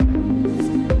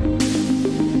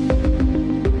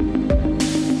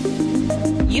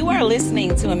You are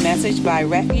listening to a message by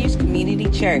Refuge Community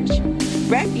Church.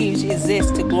 Refuge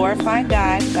exists to glorify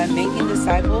God by making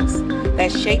disciples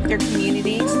that shape their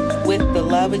communities with the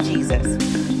love of Jesus.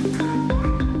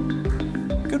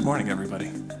 Good morning,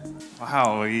 everybody.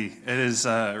 Wow, it is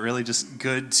really just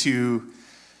good to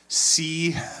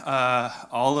see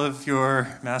all of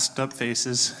your masked up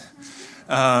faces.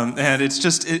 And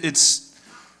it's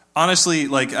honestly,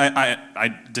 like, I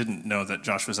didn't know that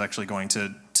Josh was actually going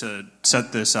to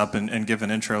set this up and give an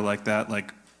intro like that.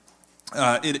 Like,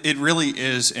 it really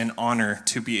is an honor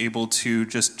to be able to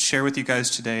just share with you guys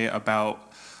today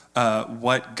about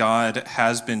what God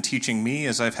has been teaching me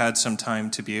as I've had some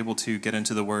time to be able to get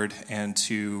into the Word and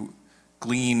to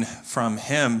glean from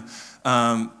Him.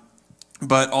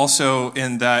 But also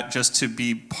in that just to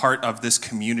be part of this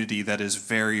community that is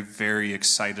very, very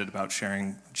excited about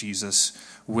sharing Jesus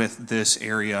with this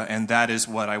area. And that is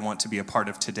what I want to be a part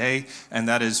of today. And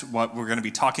that is what we're going to be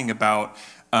talking about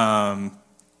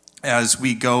as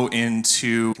we go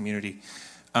into community.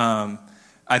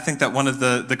 I think that one of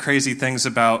the crazy things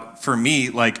about, for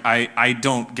me, like I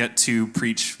don't get to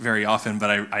preach very often, but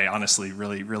I honestly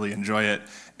really, really enjoy it.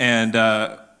 And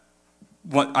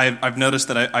what I've noticed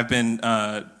that I've been,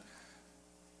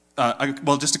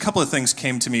 just a couple of things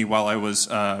came to me while I was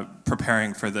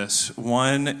preparing for this.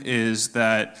 One is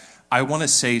that I want to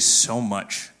say so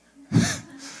much.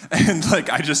 And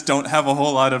I just don't have a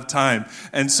whole lot of time.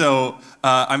 And so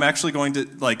I'm actually going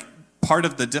to, part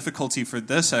of the difficulty for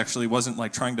this actually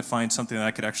wasn't trying to find something that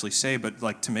I could actually say,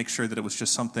 but to make sure that it was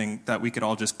just something that we could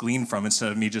all just glean from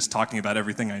instead of me just talking about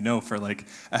everything I know for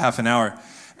a half an hour.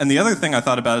 And the other thing I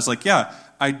thought about is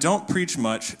I don't preach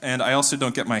much, and I also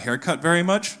don't get my hair cut very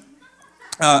much.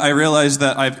 I realized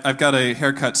that I've got a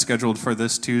haircut scheduled for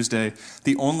this Tuesday.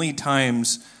 The only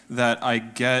times that I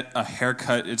get a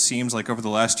haircut, it seems like over the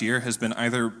last year, has been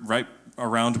either right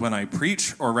around when I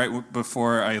preach or right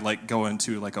before I go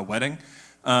into a wedding.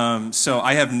 So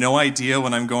I have no idea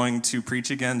when I'm going to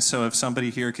preach again. So if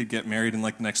somebody here could get married in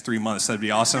the next 3 months, that'd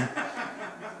be awesome.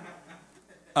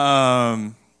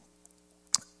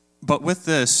 But with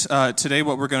this, today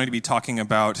what we're going to be talking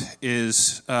about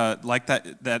is,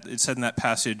 that it said in that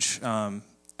passage,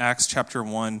 Acts chapter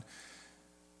 1,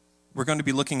 we're going to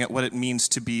be looking at what it means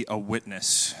to be a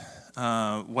witness.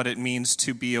 What it means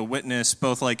to be a witness,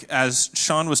 both as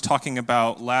Sean was talking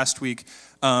about last week,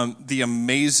 the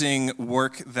amazing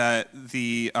work that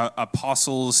the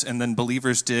apostles and then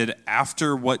believers did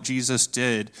after what Jesus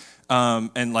did,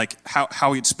 and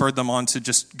how he'd spurred them on to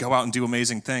just go out and do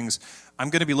amazing things. I'm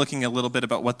going to be looking a little bit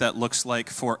about what that looks like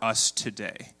for us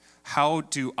today. How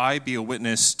do I be a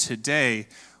witness today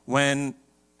when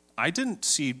I didn't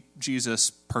see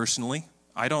Jesus personally?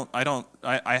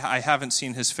 I haven't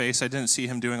seen his face. I didn't see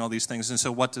him doing all these things. And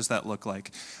so what does that look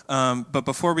like? But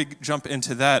before we jump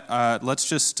into that, let's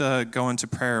just go into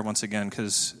prayer once again,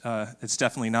 because it's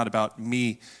definitely not about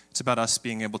me. It's about us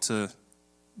being able to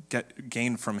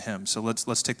gain from him. So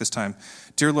let's take this time.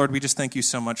 Dear Lord, we just thank you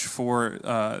so much for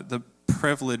the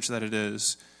privilege that it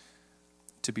is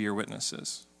to be your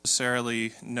witnesses.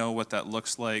 Necessarily know what that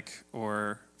looks like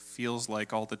or feels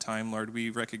like all the time, Lord. We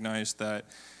recognize that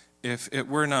if it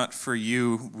were not for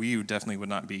you, we definitely would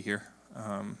not be here.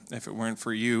 If it weren't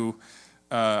for you,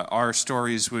 our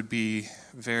stories would be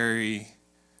very,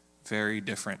 very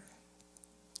different.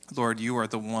 Lord, you are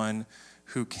the one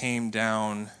who came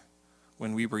down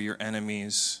when we were your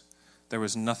enemies. There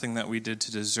was nothing that we did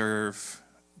to deserve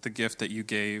the gift that you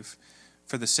gave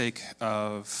for the sake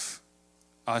of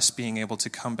us being able to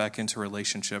come back into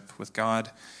relationship with God,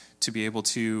 to be able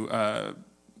to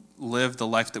live the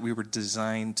life that we were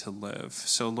designed to live.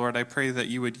 So, Lord, I pray that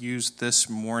you would use this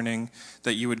morning,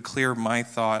 that you would clear my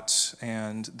thoughts,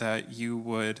 and that you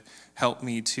would help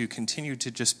me to continue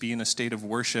to just be in a state of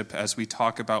worship as we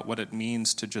talk about what it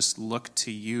means to just look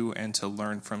to you and to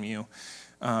learn from you.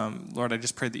 Lord, I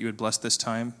just pray that you would bless this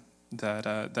time,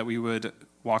 that we would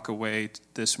walk away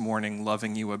this morning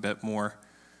loving you a bit more.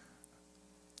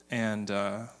 And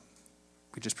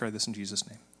we just pray this in Jesus'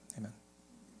 name. Amen.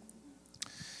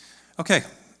 Okay,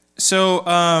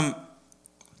 so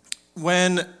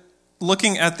when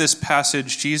looking at this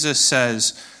passage, Jesus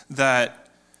says that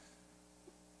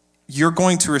you're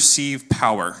going to receive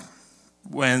power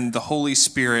when the Holy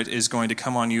Spirit is going to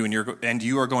come on you, and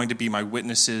you are going to be my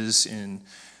witnesses in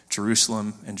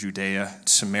Jerusalem and Judea,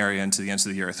 Samaria, and to the ends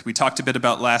of the earth. We talked a bit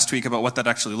about last week about what that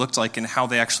actually looked like and how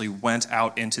they actually went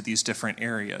out into these different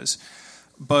areas.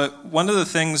 But one of the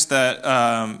things that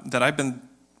I've been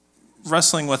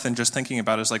wrestling with and just thinking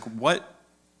about is what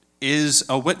is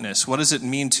a witness? What does it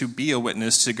mean to be a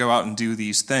witness, to go out and do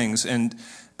these things? And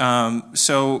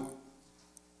so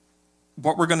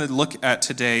what we're going to look at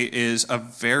today is a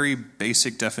very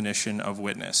basic definition of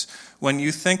witness. When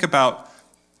you think about,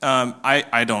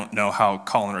 I don't know how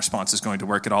call and response is going to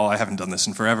work at all. I haven't done this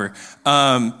in forever.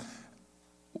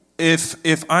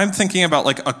 If I'm thinking about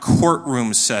like a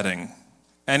courtroom setting,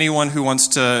 anyone who wants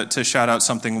to shout out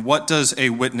something, what does a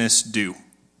witness do?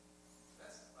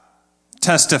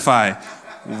 Testify.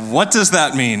 What does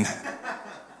that mean?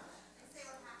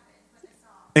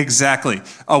 Exactly.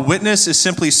 A witness is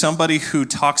simply somebody who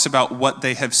talks about what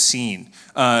they have seen.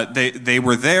 They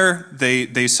were there,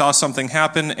 they saw something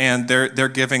happen, and they're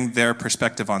giving their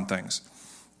perspective on things.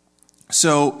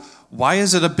 So why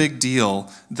is it a big deal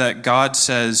that God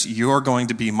says you're going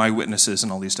to be my witnesses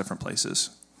in all these different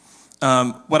places?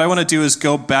 What I want to do is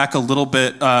go back a little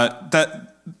bit. The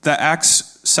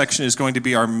Acts section is going to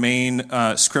be our main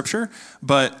scripture,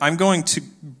 but I'm going to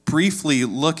briefly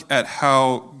look at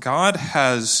how God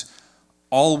has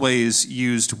always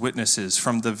used witnesses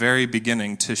from the very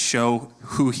beginning to show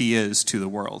who he is to the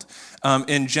world.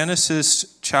 In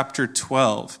Genesis chapter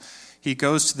 12, he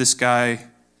goes to this guy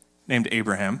named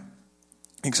Abraham,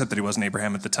 except that he wasn't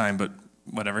Abraham at the time, but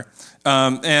whatever.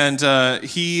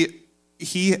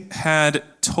 He had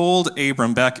told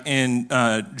Abram back in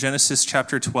Genesis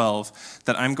chapter 12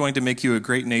 that I'm going to make you a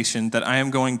great nation, that I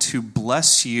am going to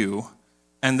bless you,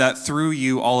 and that through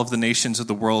you all of the nations of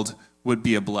the world would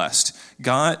be blessed.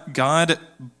 God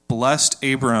blessed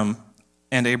Abram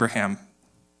and Abraham.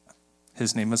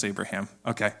 His name was Abraham.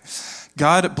 Okay.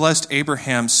 God blessed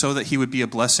Abraham so that he would be a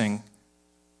blessing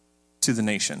to the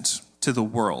nations, to the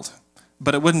world.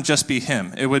 But it wouldn't just be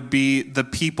him. It would be the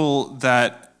people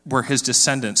that were his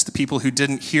descendants, the people who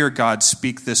didn't hear God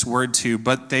speak this word to,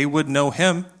 but they would know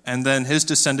him, and then his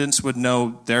descendants would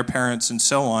know their parents and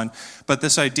so on. But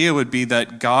this idea would be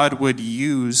that God would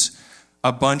use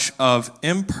a bunch of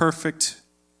imperfect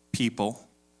people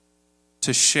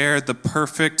to share the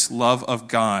perfect love of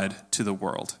God to the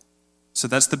world. So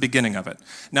that's the beginning of it.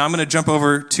 Now I'm going to jump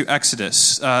over to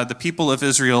Exodus. The people of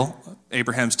Israel,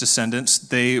 Abraham's descendants,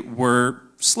 they were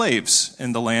slaves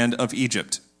in the land of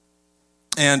Egypt.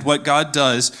 And what God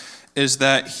does is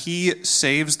that he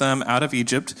saves them out of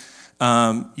Egypt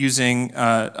using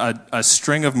a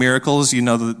string of miracles,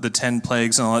 the 10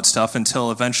 plagues and all that stuff,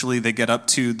 until eventually they get up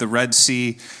to the Red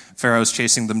Sea. Pharaoh's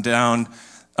chasing them down.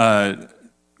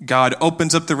 God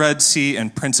opens up the Red Sea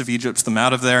and Prince of Egypt's them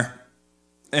out of there.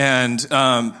 And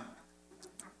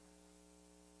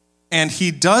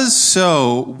he does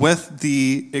so with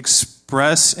the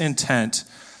express intent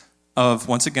of,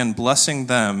 once again, blessing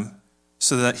them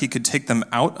so that he could take them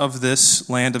out of this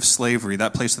land of slavery,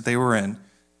 that place that they were in,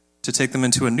 to take them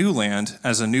into a new land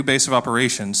as a new base of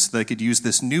operations so they could use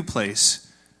this new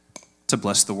place to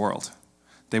bless the world.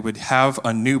 They would have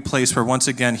a new place where, once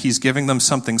again, he's giving them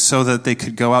something so that they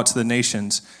could go out to the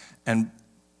nations and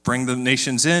bring the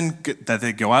nations in, that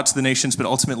they go out to the nations, but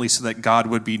ultimately so that God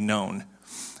would be known.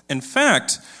 In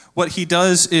fact, what he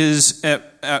does is,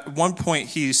 at one point,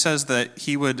 he says that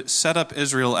he would set up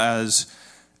Israel as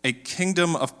a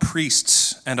kingdom of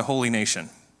priests and a holy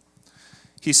nation.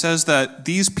 He says that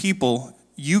these people,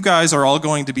 you guys are all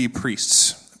going to be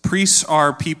priests. Priests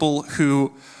are people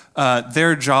who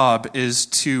their job is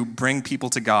to bring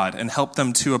people to God and help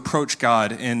them to approach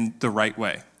God in the right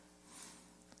way.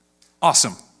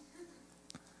 Awesome.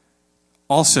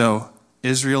 Also,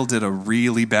 Israel did a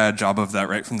really bad job of that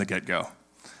right from the get-go.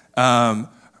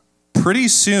 Pretty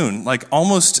soon, like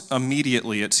almost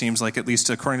immediately, it seems like, at least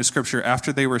according to Scripture,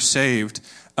 after they were saved,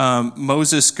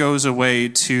 Moses goes away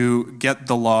to get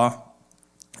the law,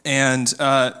 and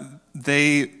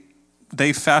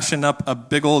they fashion up a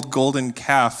big old golden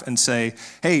calf and say,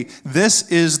 hey,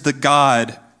 this is the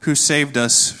God who saved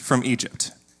us from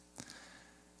Egypt.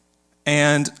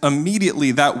 And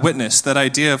immediately that witness, that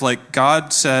idea of like,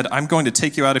 God said, I'm going to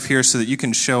take you out of here so that you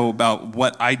can show about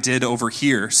what I did over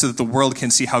here so that the world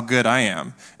can see how good I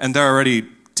am. And they're already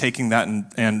taking that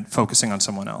and focusing on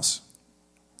someone else.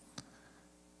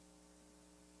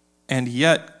 And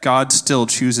yet God still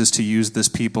chooses to use this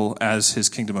people as his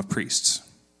kingdom of priests.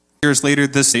 Years later,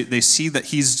 they see that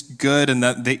he's good and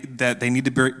that they need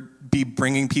to be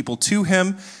bringing people to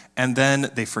him, and then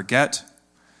they forget.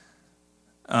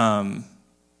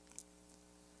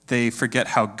 They forget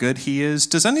how good he is.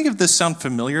 Does any of this sound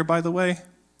familiar, by the way?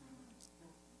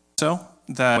 So,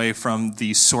 that away from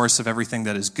the source of everything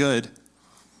that is good.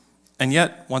 And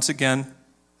yet, once again,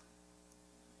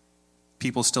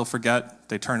 people still forget,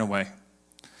 they turn away.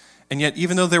 And yet,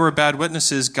 even though there were bad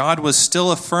witnesses, God was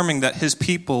still affirming that his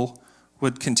people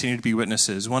would continue to be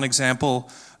witnesses. One example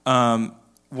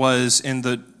was in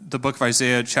the the book of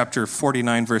Isaiah, chapter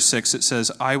 49, verse 6, it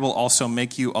says, I will also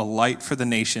make you a light for the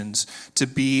nations to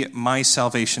be my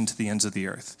salvation to the ends of the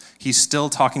earth. He's still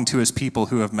talking to his people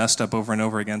who have messed up over and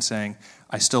over again, saying,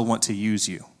 I still want to use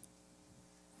you.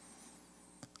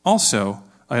 Also,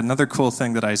 another cool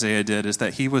thing that Isaiah did is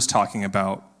that he was talking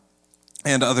about,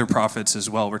 and other prophets as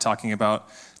well were talking about,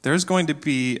 there's going to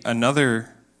be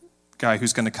another guy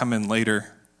who's going to come in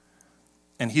later,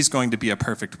 and he's going to be a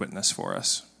perfect witness for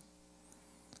us.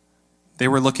 They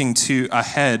were looking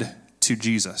ahead to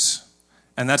Jesus.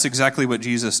 And that's exactly what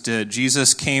Jesus did.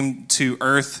 Jesus came to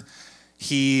earth.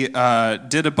 He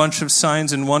did a bunch of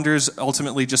signs and wonders,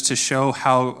 ultimately just to show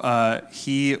how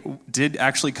he did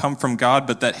actually come from God,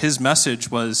 but that his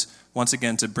message was, once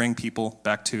again, to bring people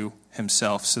back to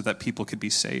himself so that people could be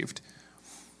saved.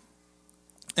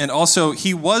 And also,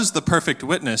 he was the perfect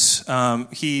witness.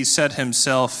 He said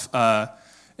himself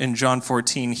in John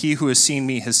 14, he who has seen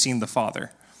me has seen the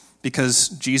Father, because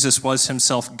Jesus was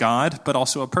himself God, but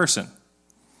also a person.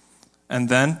 And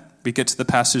then we get to the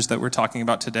passage that we're talking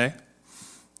about today.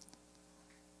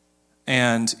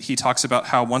 And he talks about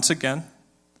how, once again,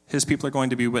 his people are going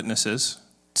to be witnesses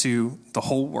to the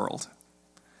whole world.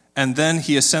 And then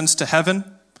he ascends to heaven.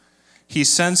 He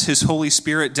sends his Holy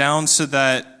Spirit down so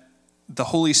that the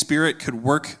Holy Spirit could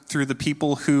work through the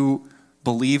people who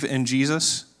believe in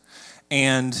Jesus.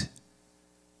 And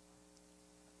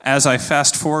as I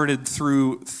fast forwarded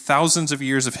through thousands of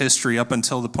years of history up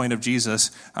until the point of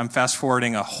Jesus, I'm fast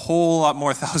forwarding a whole lot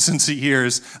more thousands of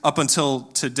years up until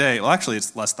today. Well, actually,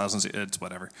 it's less thousands. It's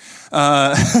whatever.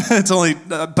 It's only,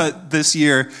 but this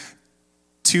year,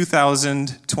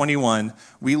 2021,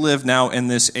 we live now in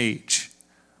this age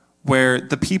where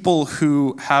the people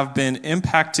who have been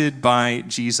impacted by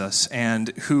Jesus and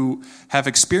who have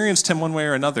experienced him one way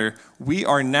or another, we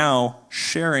are now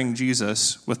sharing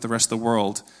Jesus with the rest of the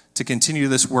world to continue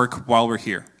this work while we're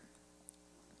here.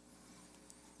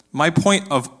 My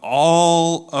point of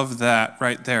all of that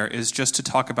right there is just to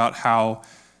talk about how,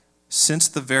 since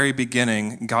the very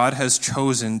beginning, God has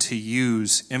chosen to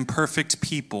use imperfect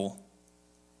people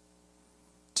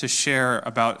to share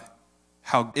about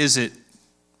how is it,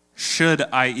 should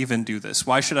I even do this?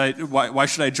 Why should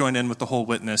I join in with the whole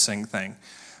witnessing thing?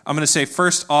 I'm going to say,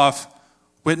 first off,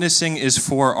 witnessing is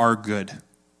for our good.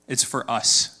 It's for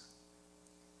us.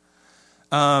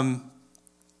 I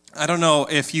don't know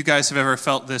if you guys have ever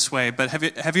felt this way, but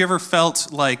have you ever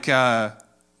felt like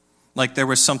there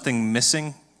was something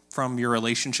missing from your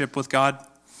relationship with God?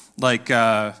 Like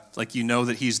you know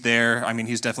that he's there. I mean,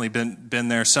 he's definitely been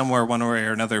there somewhere one way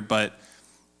or another, but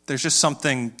there's just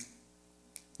something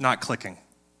not clicking.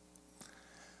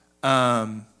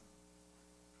 I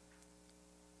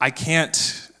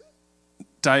can't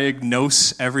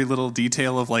diagnose every little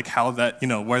detail of like how that,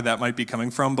 where that might be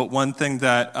coming from. But one thing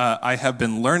that I have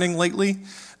been learning lately,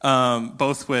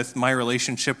 both with my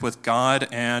relationship with God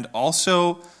and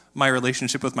also my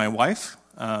relationship with my wife,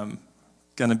 going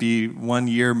to be 1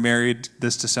 year married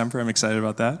this December. I'm excited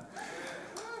about that.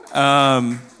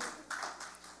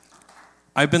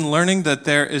 I've been learning that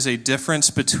there is a difference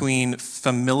between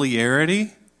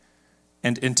familiarity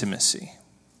and intimacy.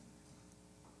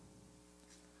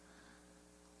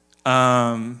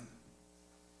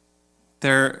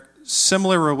 They're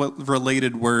similar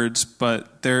related words,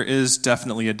 but there is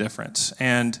definitely a difference.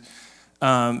 And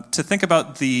to think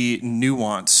about the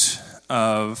nuance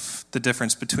of the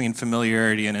difference between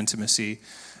familiarity and intimacy,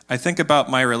 I think about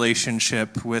my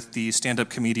relationship with the stand-up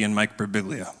comedian Mike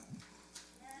Birbiglia.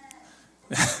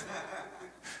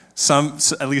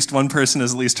 At least one person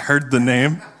has at least heard the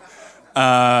name.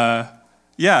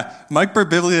 Yeah, Mike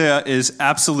Birbiglia is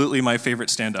absolutely my favorite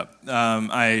stand-up.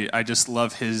 I just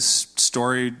love his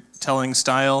storytelling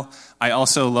style. I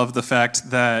also love the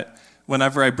fact that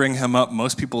whenever I bring him up,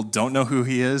 most people don't know who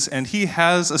he is, and he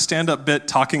has a stand-up bit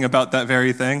talking about that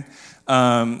very thing.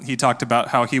 He talked about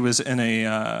how he was in he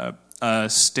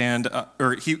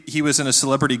was in a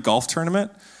celebrity golf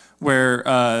tournament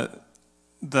where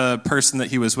the person that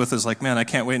he was with is like, man, I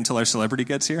can't wait until our celebrity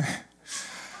gets here.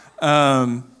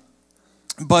 But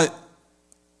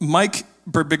Mike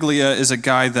Birbiglia is a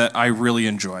guy that I really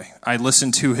enjoy. I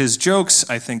listen to his jokes.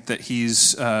 I think that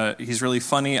he's really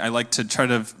funny. I like to try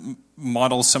to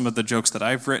model some of the jokes that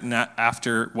I've written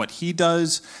after what he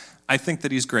does. I think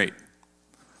that he's great.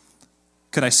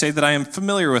 Could I say that I am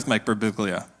familiar with Mike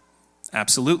Birbiglia?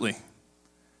 Absolutely.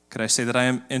 Could I say that I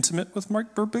am intimate with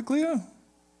Mike Birbiglia?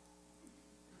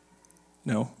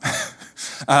 No.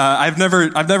 I've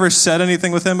never said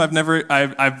anything with him. I've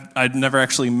never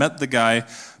actually met the guy.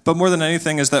 But more than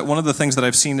anything is that one of the things that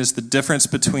I've seen is the difference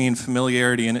between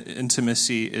familiarity and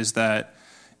intimacy is that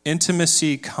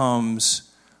intimacy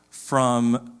comes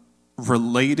from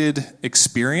related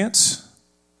experience,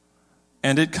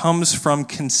 and it comes from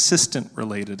consistent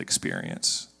related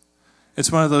experience.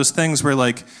 It's one of those things where,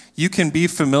 like, you can be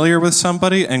familiar with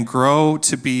somebody and grow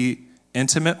to be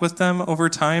intimate with them over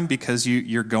time because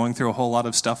you're going through a whole lot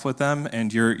of stuff with them,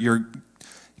 and you're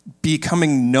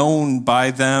becoming known by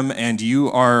them, and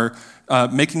you are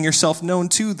making yourself known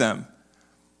to them.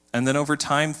 And then over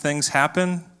time, things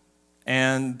happen,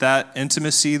 and that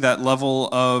intimacy, that level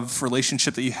of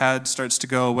relationship that you had starts to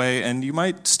go away, and you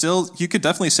could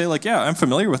definitely say, like, yeah, I'm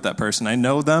familiar with that person. I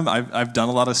know them. I've done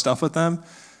a lot of stuff with them,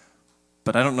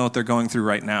 but I don't know what they're going through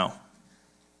right now.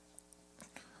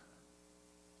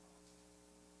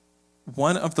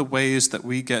 One of the ways that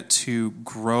we get to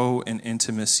grow in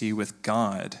intimacy with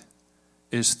God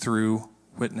is through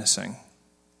witnessing.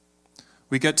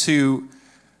 We get to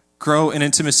grow in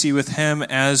intimacy with him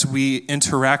as we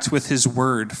interact with his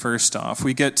word, first off.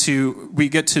 We get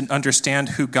to understand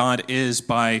who God is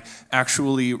by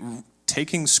actually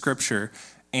taking scripture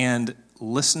and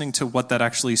listening to what that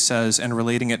actually says and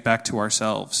relating it back to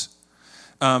ourselves.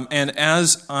 And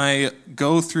as I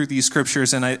go through these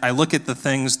scriptures and I look at the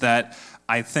things that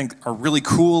I think are really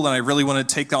cool and I really want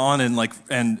to take on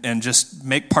and just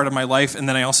make part of my life, and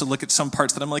then I also look at some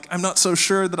parts that I'm like, I'm not so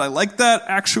sure that I like that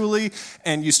actually,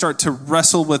 and you start to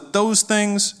wrestle with those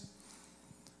things,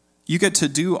 you get to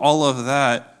do all of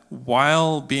that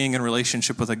while being in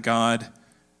relationship with a God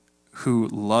who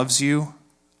loves you,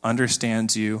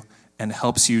 understands you, and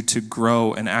helps you to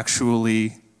grow and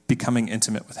actually becoming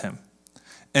intimate with him.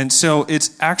 And so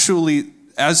it's actually,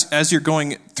 as you're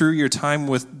going through your time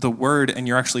with the word and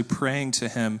you're actually praying to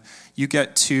him, you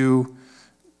get to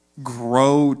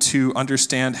grow to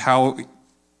understand how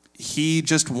he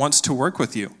just wants to work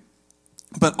with you.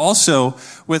 But also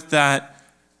with that,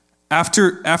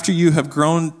 after you have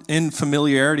grown in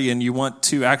familiarity and you want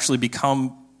to actually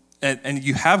become, and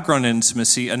you have grown in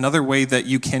intimacy, another way that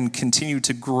you can continue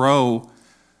to grow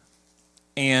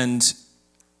and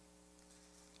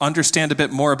understand a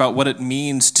bit more about what it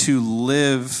means to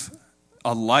live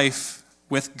a life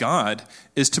with God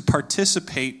is to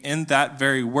participate in that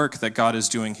very work that God is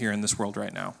doing here in this world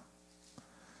right now.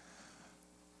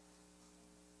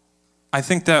 I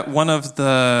think that one of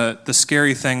the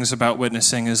scary things about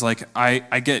witnessing is, like, I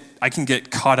can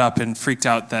get caught up and freaked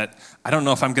out that I don't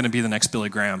know if I'm going to be the next Billy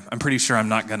Graham. I'm pretty sure I'm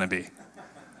not going to be.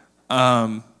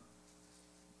 But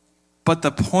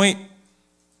the point,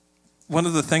 one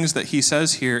of the things that he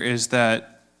says here is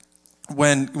that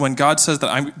when God says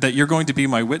that you're going to be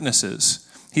my witnesses,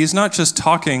 he's not just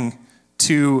talking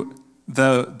to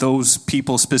those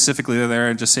people specifically that are there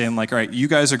and just saying, like, all right, you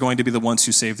guys are going to be the ones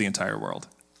who save the entire world.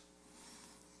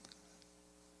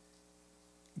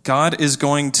 God is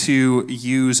going to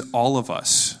use all of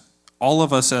us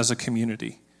as a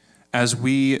community, as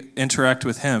we interact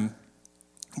with him,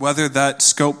 whether that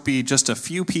scope be just a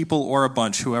few people or a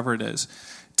bunch, whoever it is,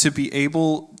 to be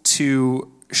able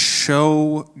to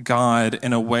show God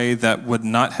in a way that would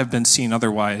not have been seen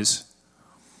otherwise.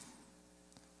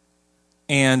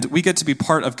 And we get to be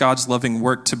part of God's loving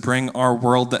work to bring our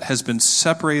world that has been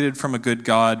separated from a good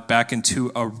God back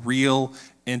into a real,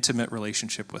 intimate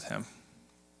relationship with him.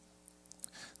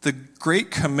 The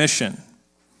Great Commission,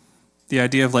 the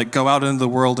idea of, like, go out into the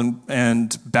world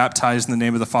and baptize in the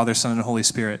name of the Father, Son, and Holy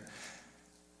Spirit,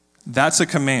 that's a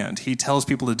command. He tells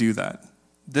people to do that.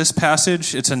 This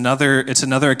passage, it's another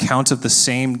account of the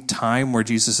same time where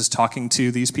Jesus is talking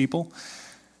to these people.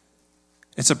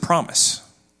 It's a promise.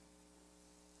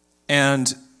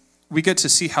 And we get to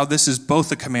see how this is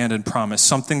both a command and promise,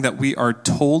 something that we are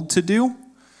told to do,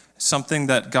 something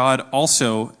that God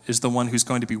also is the one who's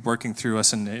going to be working through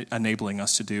us and enabling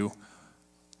us to do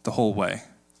the whole way.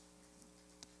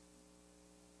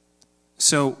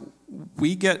 So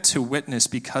we get to witness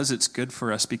because it's good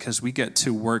for us, because we get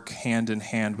to work hand in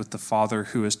hand with the Father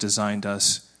who has designed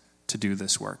us to do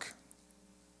this work.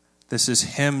 This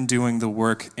is him doing the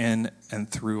work in and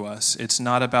through us. It's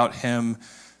not about him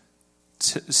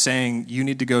saying, you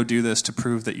need to go do this to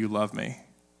prove that you love me.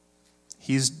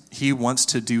 He wants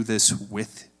to do this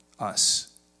with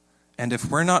us. And if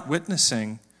we're not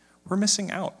witnessing, we're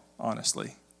missing out,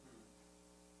 honestly.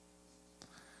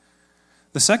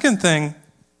 The second thing,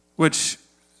 which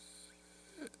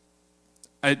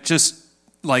I just,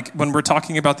 like, when we're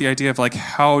talking about the idea of, like,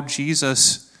 how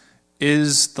Jesus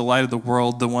is the light of the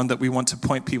world, the one that we want to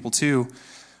point people to,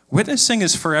 witnessing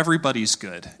is for everybody's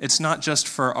good. It's not just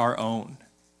for our own.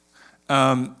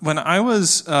 When I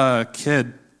was a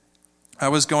kid, I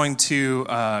was going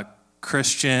to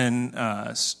Christian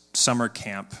summer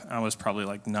camp. I was probably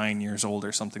like 9 years old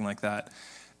or something like that.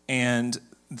 and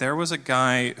there was a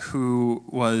guy who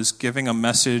was giving a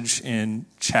message in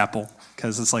chapel,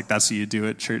 because it's like that's what you do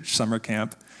at church summer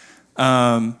camp.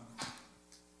 And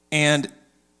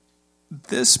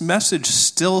this message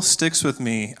still sticks with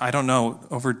me, I don't know,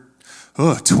 over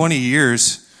 20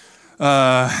 years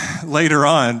later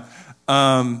on.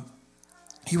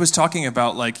 He was talking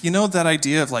about, like, you know, that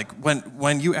idea of, like,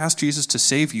 when you ask Jesus to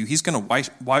save you, he's going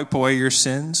to wipe away your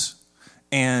sins,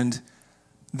 and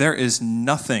there is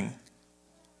nothing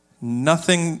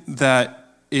that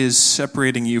is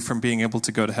separating you from being able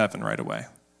to go to heaven right away,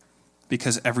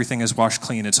 because everything is washed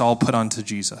clean. It's all put onto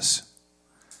Jesus.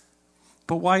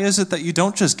 But why is it that you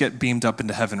don't just get beamed up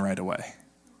into heaven right away?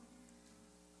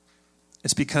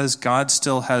 It's because God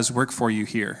still has work for you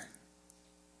here.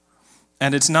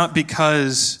 And it's not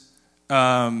because,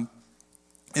 like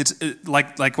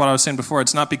what I was saying before,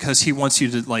 it's not because he wants you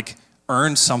to, like,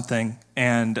 earn something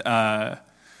and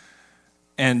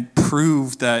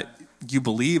prove that you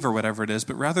believe or whatever it is,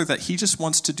 but rather that he just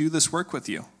wants to do this work with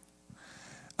you.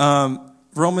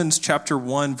 Romans chapter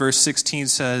 1, verse 16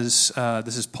 says,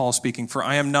 this is Paul speaking, "For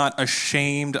I am not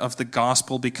ashamed of the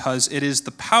gospel, because it is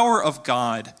the power of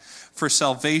God for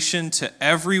salvation to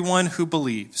everyone who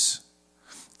believes,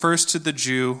 first to the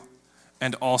Jew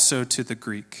and also to the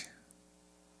Greek."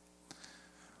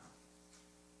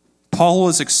 Paul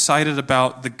was excited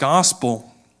about the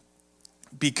gospel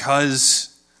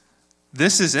because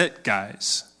this is it,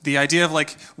 guys. The idea of,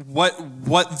 like, what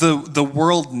the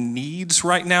world needs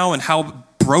right now and how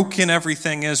broken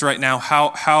everything is right now,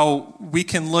 how we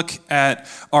can look at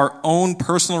our own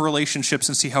personal relationships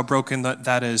and see how broken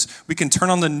that is. We can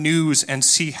turn on the news and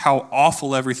see how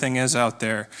awful everything is out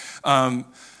there.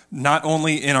 Not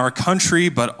only in our country,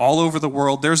 but all over the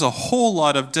world. There's a whole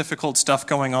lot of difficult stuff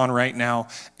going on right now,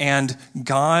 and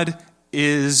God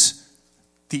is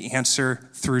the answer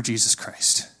through Jesus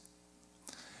Christ.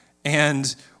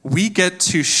 And we get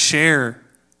to share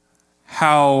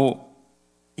how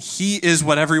he is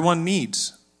what everyone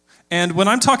needs. And when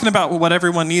I'm talking about what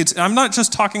everyone needs, I'm not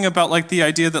just talking about, like, the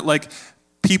idea that, like,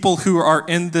 people who are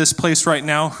in this place right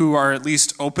now who are at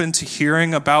least open to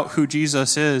hearing about who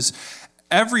Jesus is.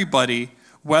 Everybody,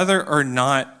 whether or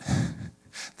not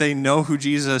they know who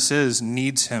Jesus is,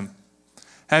 needs him.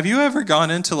 Have you ever gone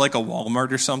into, like, a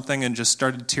Walmart or something and just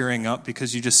started tearing up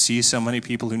because you just see so many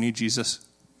people who need Jesus?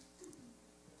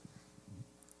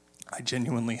 I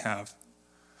genuinely have.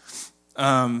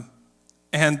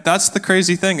 And that's the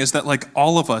crazy thing, is that, like,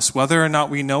 all of us, whether or not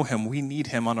we know him, we need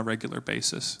him on a regular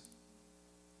basis.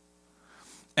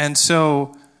 And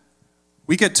so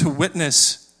we get to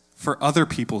witness for other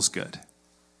people's good.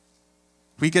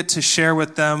 We get to share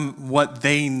with them what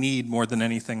they need more than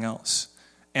anything else.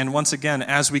 And once again,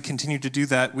 as we continue to do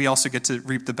that, we also get to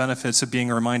reap the benefits of being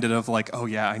reminded of, like, oh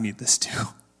yeah, I need this too.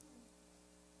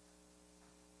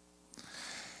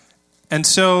 And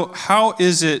so how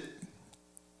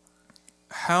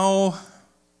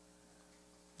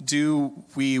do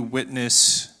we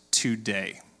witness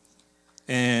today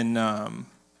in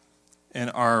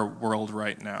our world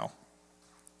right now?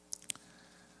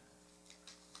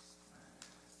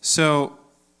 So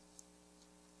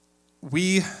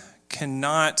we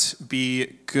cannot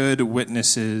be good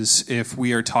witnesses if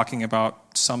we are talking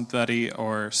about somebody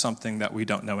or something that we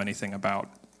don't know anything about.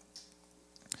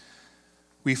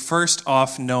 We first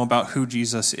off know about who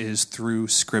Jesus is through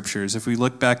scriptures. If we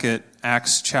look back at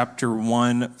Acts chapter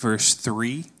 1, verse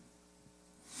 3,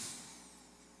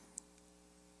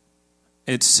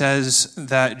 it says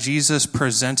that Jesus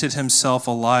presented himself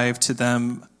alive to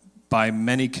them by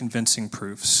many convincing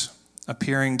proofs,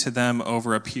 appearing to them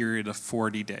over a period of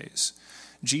 40 days.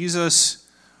 Jesus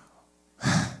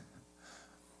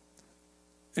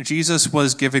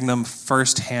was giving them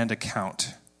first-hand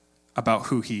account about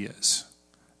who he is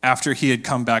after he had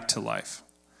come back to life.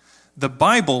 The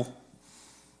Bible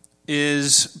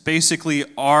is basically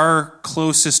our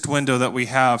closest window that we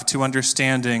have to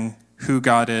understanding who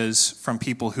God is from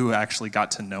people who actually got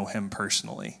to know him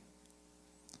personally.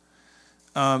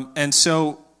 And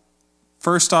so,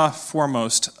 first off,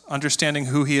 foremost, understanding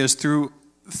who he is through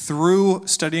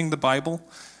studying the Bible.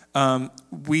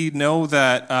 We know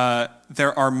that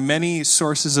there are many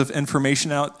sources of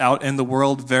information out in the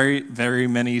world, very, very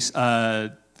many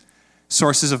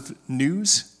sources of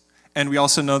news. And we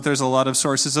also know there's a lot of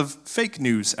sources of fake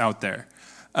news out there.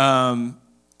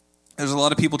 There's a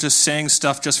lot of people just saying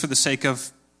stuff just for the sake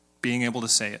of being able to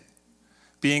say it.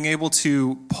 Being able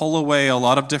to pull away a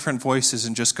lot of different voices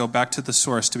and just go back to the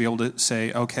source to be able to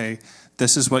say, okay,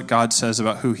 this is what God says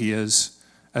about who he is,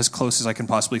 as close as I can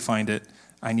possibly find it.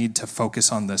 I need to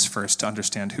focus on this first to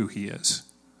understand who he is.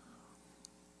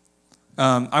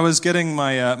 I was getting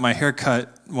my hair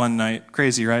cut one night.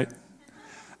 Crazy, right?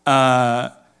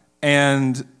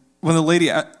 And when the lady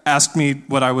asked me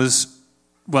what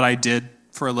I did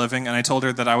for a living, and I told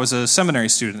her that I was a seminary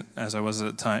student, as I was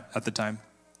at the time,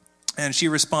 and she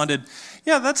responded,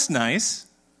 "Yeah, that's nice.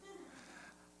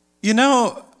 You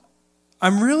know,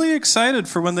 I'm really excited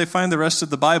for when they find the rest of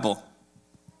the Bible."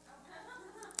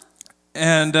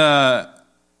 And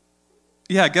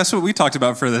yeah, guess what we talked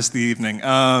about for this the evening?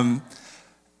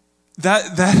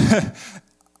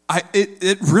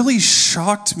 It really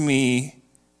shocked me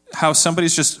how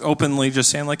somebody's just openly just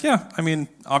saying like, yeah, I mean,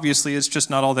 obviously it's just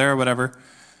not all there or whatever.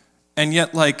 And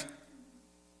yet like,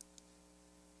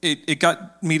 it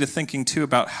got me to thinking too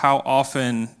about how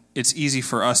often it's easy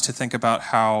for us to think about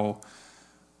how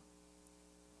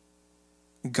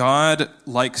God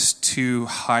likes to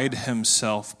hide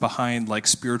himself behind like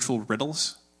spiritual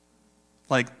riddles.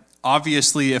 Like,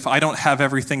 obviously, if I don't have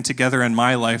everything together in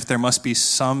my life, there must be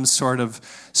some sort of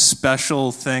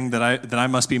special thing that I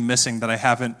must be missing that I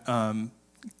haven't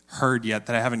heard yet,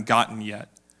 that I haven't gotten yet.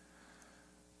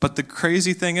 But the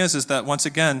crazy thing is that once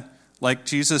again, like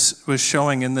Jesus was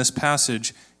showing in this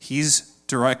passage, he's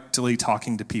directly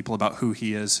talking to people about who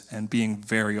he is and being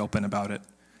very open about it,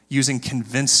 using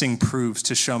convincing proofs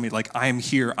to show me, like, I'm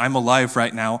here, I'm alive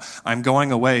right now, I'm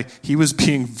going away. He was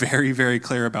being very, very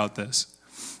clear about this.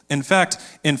 In fact,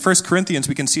 in 1 Corinthians,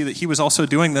 we can see that he was also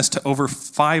doing this to over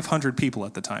 500 people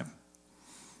at the time.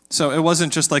 So it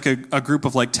wasn't just like a group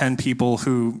of like 10 people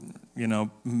who, you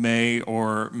know, may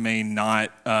or may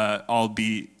not all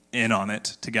be in on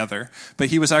it together. But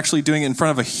he was actually doing it in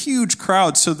front of a huge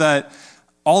crowd so that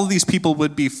all of these people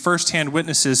would be firsthand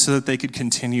witnesses so that they could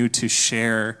continue to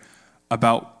share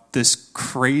about this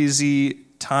crazy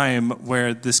time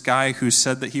where this guy who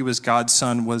said that he was God's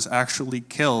son was actually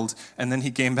killed, and then he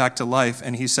came back to life,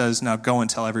 and he says, now go and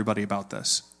tell everybody about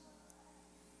this.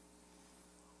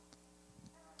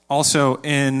 Also,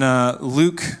 in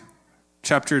Luke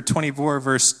chapter 24,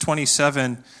 verse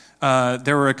 27,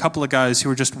 there were a couple of guys who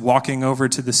were just walking over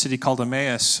to the city called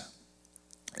Emmaus,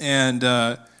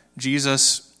 and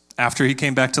Jesus, after he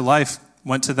came back to life,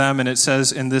 went to them, and it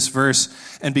says in this verse,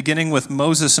 and beginning with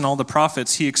Moses and all the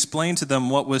prophets, he explained to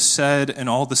them what was said in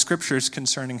all the scriptures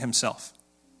concerning himself.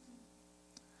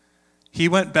 He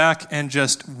went back and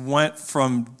just went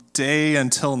from day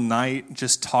until night,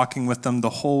 just talking with them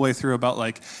the whole way through about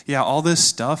like, yeah, all this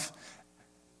stuff,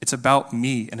 it's about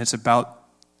me, and it's about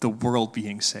the world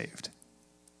being saved.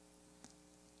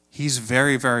 He's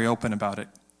very, very open about it.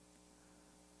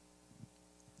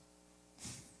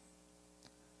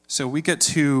 So we get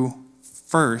to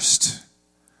first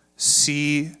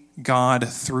see God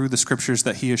through the scriptures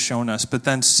that he has shown us. But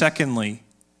then secondly,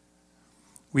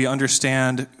 we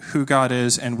understand who God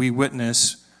is and we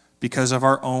witness because of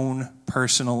our own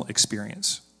personal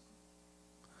experience.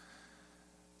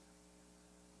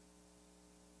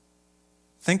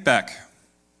 Think back,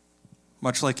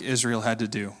 much like Israel had to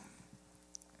do.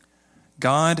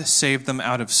 God saved them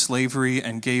out of slavery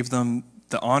and gave them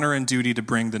the honor and duty to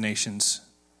bring the nations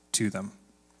to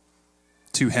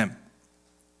him.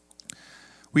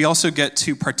 We also get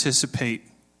to participate.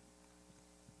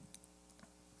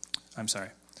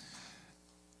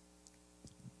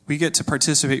 We get to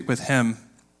participate with him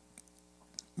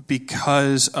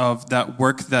because of that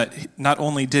work that not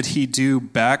only did he do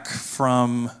back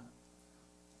from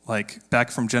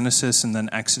Genesis and then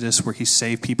Exodus, where he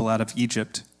saved people out of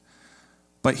Egypt,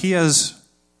 but he has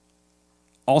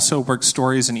also worked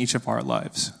stories in each of our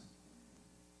lives.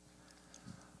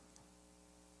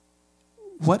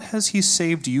 What has he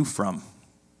saved you from?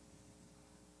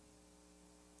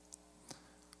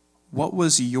 What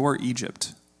was your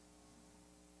Egypt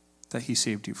that he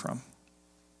saved you from?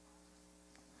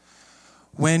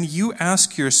 When you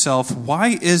ask yourself,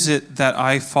 why is it that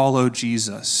I follow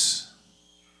Jesus?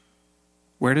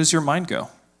 Where does your mind go?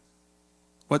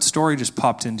 What story just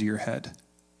popped into your head?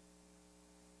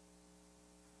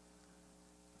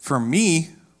 For me,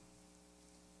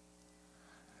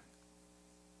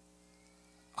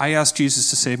 I asked Jesus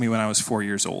to save me when I was 4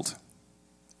 years old.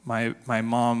 My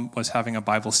mom was having a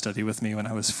Bible study with me when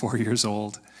I was 4 years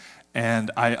old, and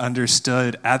I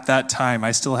understood at that time,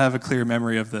 I still have a clear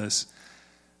memory of this,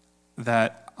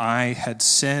 that I had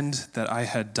sinned, that I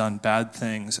had done bad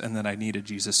things, and that I needed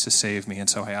Jesus to save me, and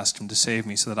so I asked him to save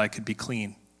me so that I could be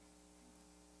clean.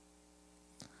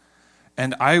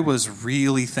 And I was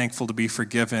really thankful to be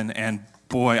forgiven, and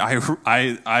boy,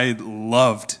 I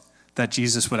loved that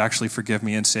Jesus would actually forgive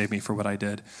me and save me for what I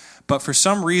did. But for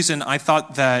some reason, I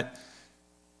thought that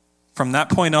from that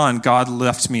point on, God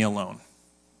left me alone.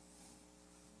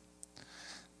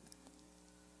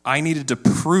 I needed to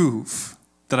prove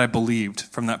that I believed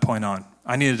from that point on.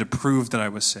 I needed to prove that I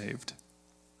was saved.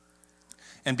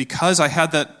 And because I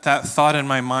had that thought in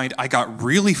my mind, I got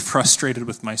really frustrated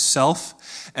with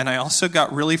myself, and I also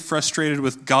got really frustrated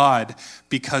with God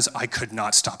because I could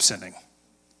not stop sinning.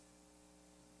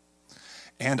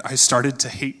 And I started to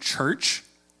hate church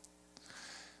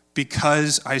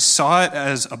because I saw it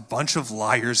as a bunch of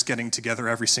liars getting together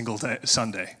every single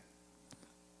Sunday.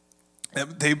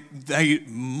 They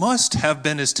must have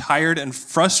been as tired and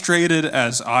frustrated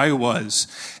as I was.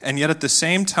 And yet at the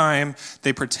same time,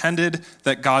 they pretended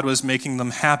that God was making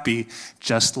them happy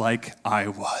just like I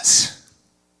was.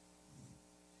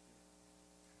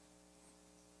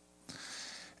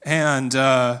 And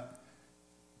that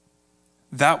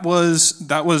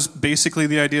was basically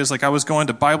the idea. Is like I was going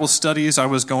to Bible studies. I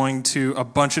was going to a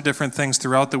bunch of different things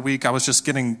throughout the week. I was just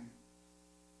getting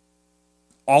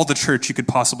all the church you could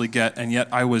possibly get, and yet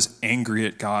I was angry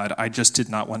at God. I just did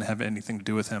not want to have anything to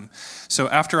do with him. So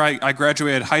after I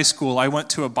graduated high school, I went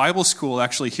to a Bible school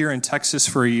actually here in Texas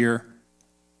for a year,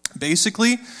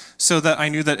 basically so that I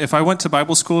knew that if I went to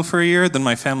Bible school for a year, then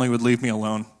my family would leave me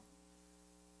alone.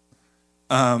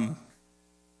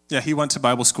 Yeah, he went to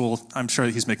Bible school. I'm sure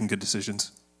he's making good decisions.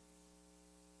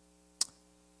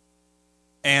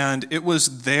 And it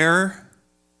was there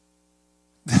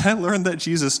that I learned that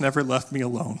Jesus never left me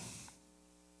alone.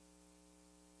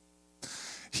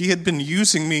 He had been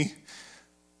using me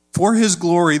for his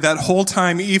glory that whole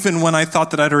time, even when I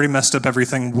thought that I'd already messed up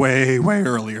everything way, way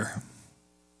earlier.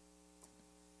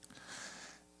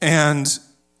 And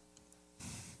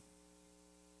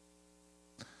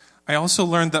I also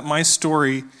learned that my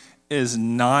story is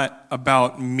not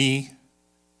about me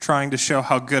trying to show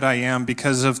how good I am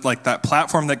because of like that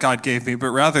platform that God gave me,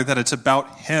 but rather that it's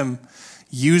about him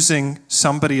using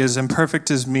somebody as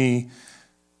imperfect as me,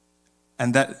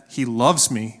 and that he loves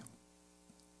me.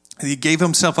 He gave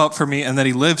himself up for me, and that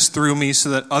he lives through me so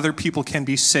that other people can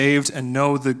be saved and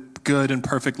know the good and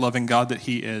perfect loving God that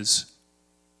he is.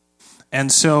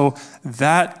 And so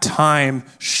that time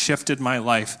shifted my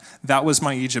life. That was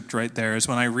my Egypt right there, is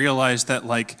when I realized that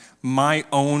like my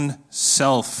own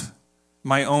self,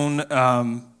 my own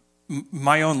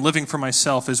living for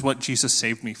myself is what Jesus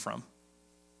saved me from.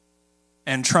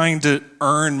 And trying to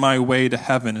earn my way to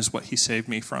heaven is what he saved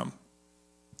me from.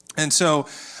 And so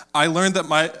I learned that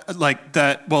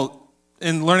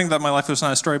in learning that my life was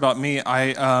not a story about me,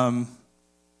 I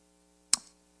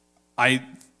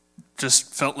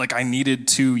just felt like I needed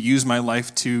to use my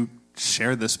life to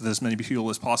share this with as many people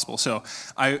as possible. So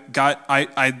I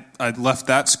left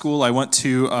that school. I went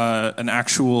to an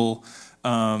actual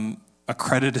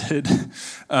accredited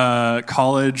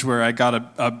college where I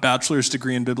got a bachelor's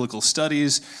degree in biblical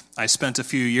studies. I spent a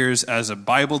few years as a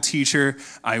Bible teacher.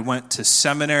 I went to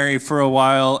seminary for a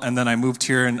while, and then I moved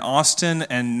here in Austin,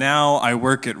 and now I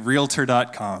work at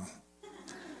Realtor.com.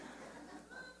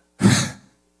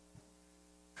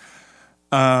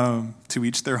 To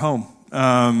each their home.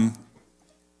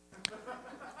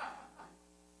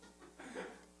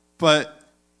 But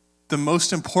the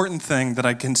most important thing that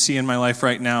I can see in my life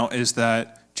right now is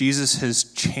that Jesus has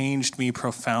changed me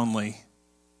profoundly.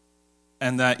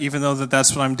 And that even though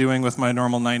that's what I'm doing with my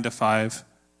normal 9 to 5,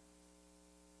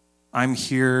 I'm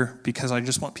here because I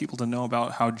just want people to know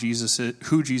about who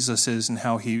Jesus is and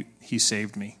how he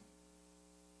saved me.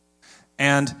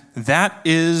 And that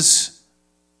is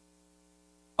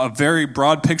a very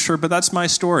broad picture, but that's my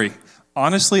story.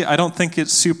 Honestly, I don't think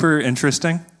it's super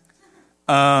interesting.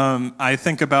 I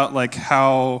think about like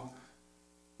how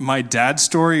my dad's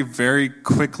story very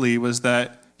quickly was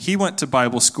that he went to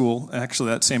Bible school, actually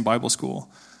that same Bible school,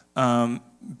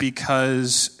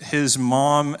 because his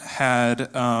mom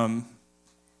had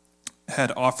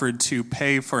offered to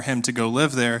pay for him to go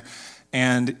live there,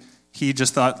 and he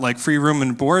just thought like free room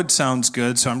and board sounds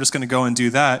good, so I'm just going to go and do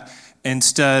that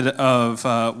instead of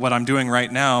what I'm doing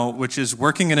right now, which is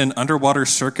working in an underwater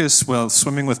circus while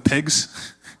swimming with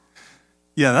pigs.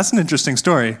 Yeah, that's an interesting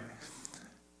story.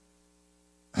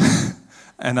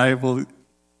 And I will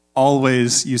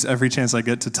always use every chance I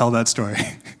get to tell that story.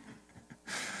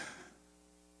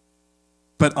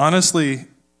 But honestly,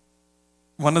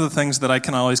 one of the things that I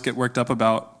can always get worked up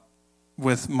about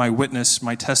with my witness,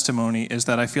 my testimony, is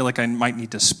that I feel like I might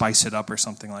need to spice it up or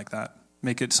something like that.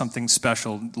 Make it something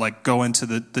special, like go into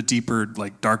the deeper,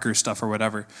 like darker stuff or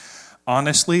whatever.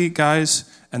 Honestly, guys,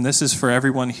 and this is for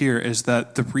everyone here, is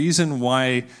that the reason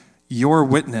why your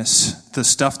witness, the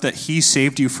stuff that he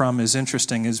saved you from, is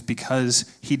interesting is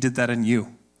because he did that in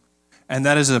you. And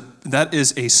that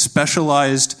is a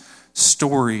specialized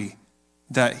story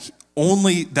that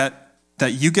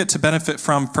that you get to benefit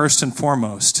from first and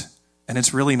foremost. And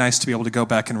it's really nice to be able to go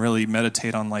back and really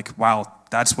meditate on like, wow,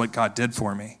 that's what God did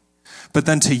for me. But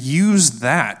then to use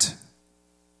that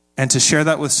and to share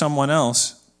that with someone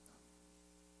else,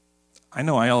 I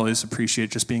know I always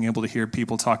appreciate just being able to hear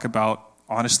people talk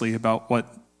honestly about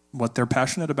what they're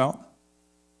passionate about.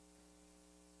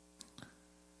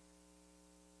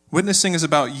 Witnessing is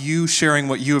about you sharing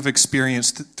what you have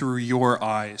experienced through your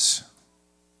eyes.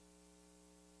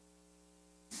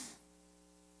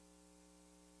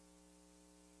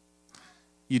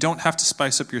 You don't have to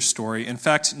spice up your story. In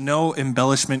fact, no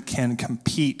embellishment can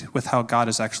compete with how God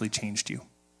has actually changed you.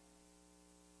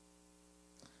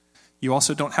 You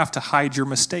also don't have to hide your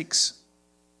mistakes.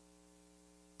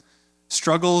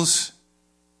 Struggles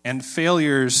and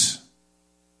failures,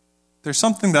 there's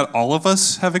something that all of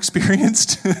us have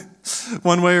experienced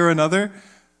one way or another,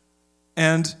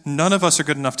 and none of us are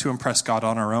good enough to impress God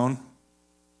on our own.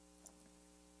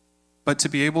 But to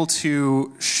be able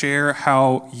to share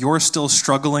how you're still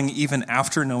struggling even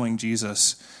after knowing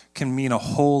Jesus can mean a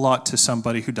whole lot to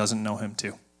somebody who doesn't know him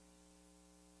too.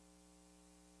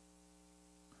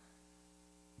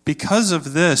 Because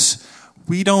of this,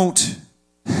 we don't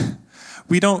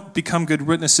become good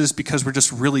witnesses because we're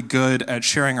just really good at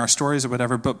sharing our stories or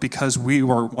whatever, but because we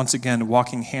are, once again,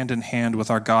 walking hand in hand with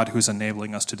our God who's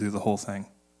enabling us to do the whole thing.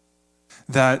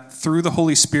 That through the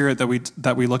Holy Spirit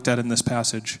that we looked at in this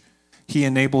passage, he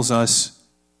enables us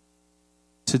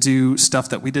to do stuff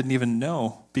that we didn't even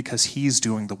know because he's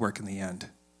doing the work in the end.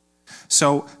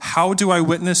 So how do I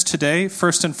witness today?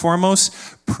 First and foremost,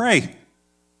 pray.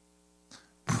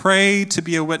 Pray to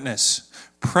be a witness.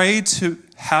 Pray to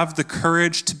have the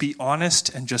courage to be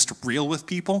honest and just real with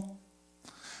people.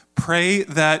 Pray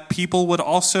that people would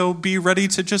also be ready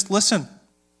to just listen.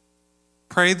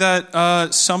 Pray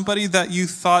that somebody that you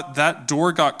thought that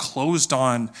door got closed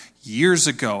on years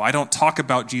ago, I don't talk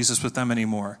about Jesus with them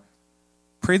anymore.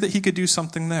 Pray that he could do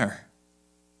something there.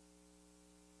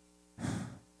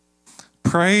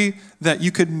 Pray that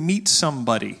you could meet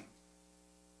somebody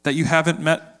that you haven't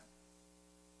met.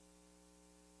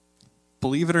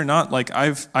 Believe it or not, like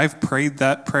I've prayed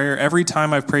that prayer. Every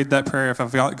time I've prayed that prayer, if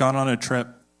I've gone on a trip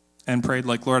and prayed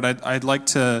like, Lord, I'd like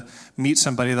to meet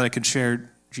somebody that I could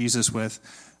share Jesus with.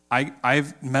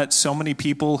 I've met so many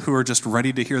people who are just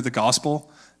ready to hear the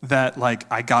gospel that like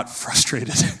I got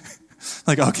frustrated.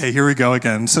 Like, okay, here we go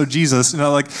again. So Jesus,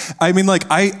 I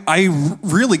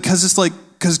really,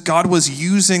 because God was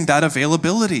using that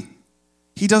availability.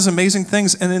 He does amazing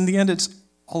things, and in the end, it's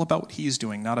all about what he's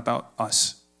doing, not about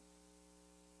us.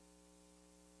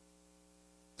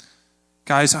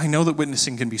 Guys, I know that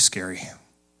witnessing can be scary.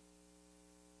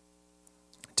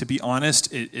 To be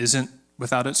honest, it isn't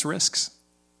without its risks.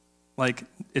 Like,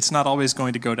 it's not always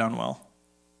going to go down well.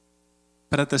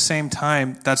 But at the same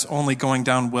time, that's only going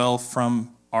down well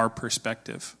from our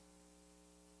perspective.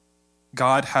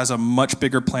 God has a much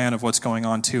bigger plan of what's going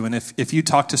on too. And if you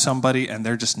talk to somebody and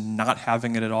they're just not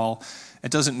having it at all,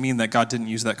 it doesn't mean that God didn't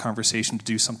use that conversation to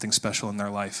do something special in their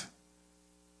life.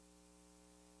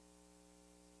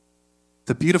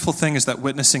 The beautiful thing is that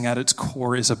witnessing at its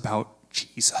core is about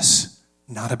Jesus,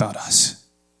 not about us.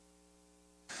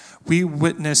 We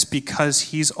witness because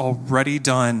he's already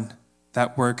done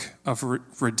that work of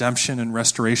redemption and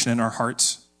restoration in our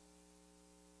hearts.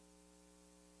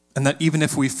 And that even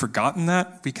if we've forgotten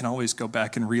that, we can always go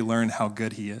back and relearn how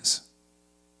good he is.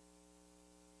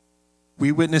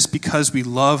 We witness because we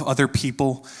love other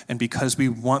people and because we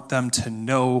want them to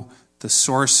know the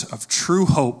source of true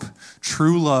hope,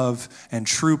 true love, and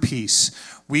true peace.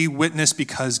 We witness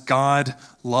because God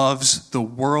loves the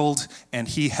world and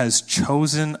he has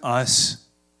chosen us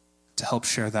to help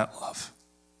share that love.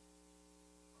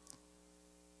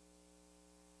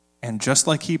 And just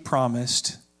like he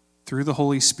promised through the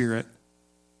Holy Spirit,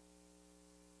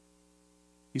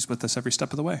 he's with us every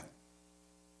step of the way.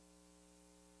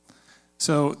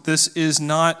 So this is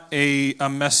not a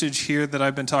message here that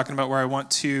I've been talking about where I want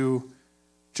to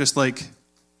just like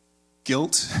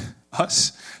guilt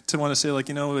us to want to say like,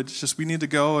 it's just we need to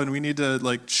go and we need to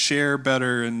like share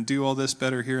better and do all this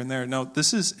better here and there. No,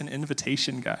 this is an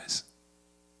invitation, guys.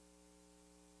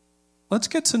 Let's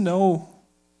get to know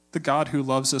the God who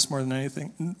loves us more than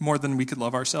anything, more than we could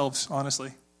love ourselves,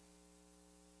 honestly.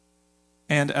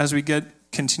 And as we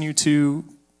continue to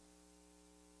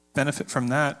benefit from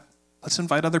that, let's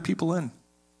invite other people in.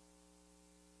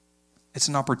 It's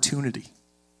an opportunity.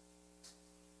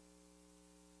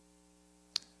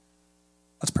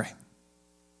 Let's pray.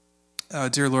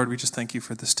 Dear Lord, we just thank you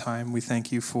for this time. We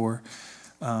thank you for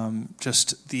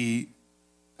just the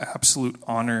absolute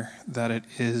honor that it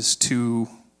is to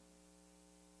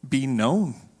be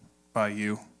known by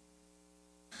you.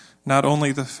 Not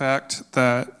only the fact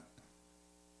that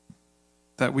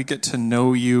we get to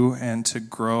know you and to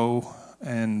grow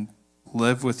and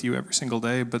live with you every single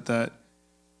day, but that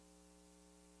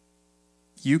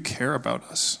you care about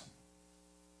us.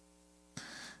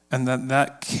 And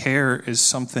that care is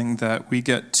something that we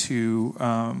get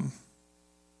to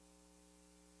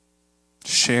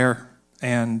share,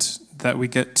 and that we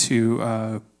get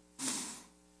to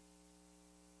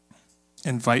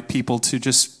invite people to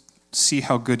just see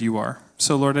how good you are.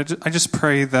 So Lord, I just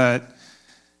pray that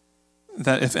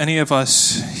if any of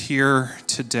us here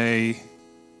today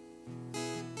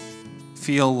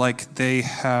feel like they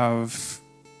have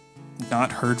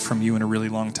not heard from you in a really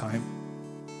long time,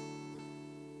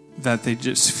 that they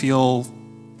just feel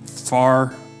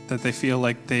far, that they feel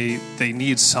like they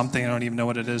need something, I don't even know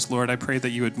what it is, Lord, I pray that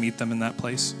you would meet them in that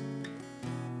place.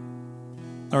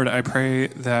 Lord, I pray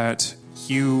that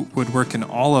you would work in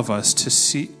all of us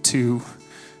to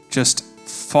just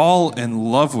fall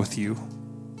in love with you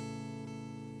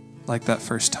like that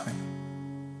first time.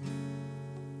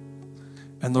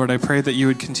 And Lord, I pray that you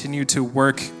would continue to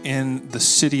work in the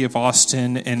city of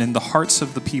Austin and in the hearts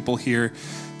of the people here,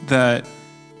 that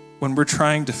when we're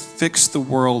trying to fix the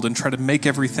world and try to make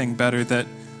everything better, that,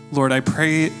 Lord, I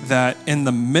pray that in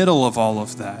the middle of all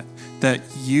of that, that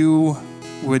you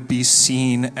would be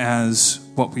seen as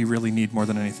what we really need more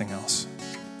than anything else.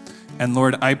 And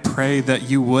Lord, I pray that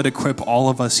you would equip all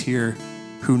of us here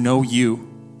who know you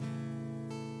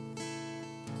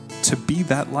to be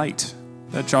that light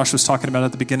that Josh was talking about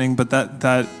at the beginning, but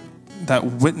that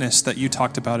witness that you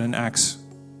talked about in Acts.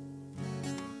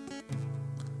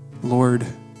 Lord,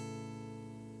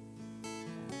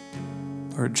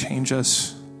 change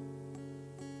us,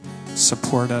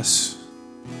 support us,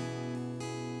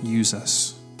 use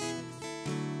us.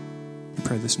 We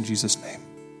pray this in Jesus' name.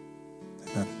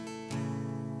 Amen.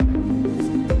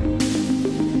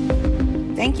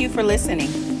 Thank you for listening.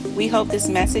 We hope this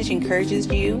message encourages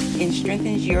you and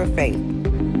strengthens your faith.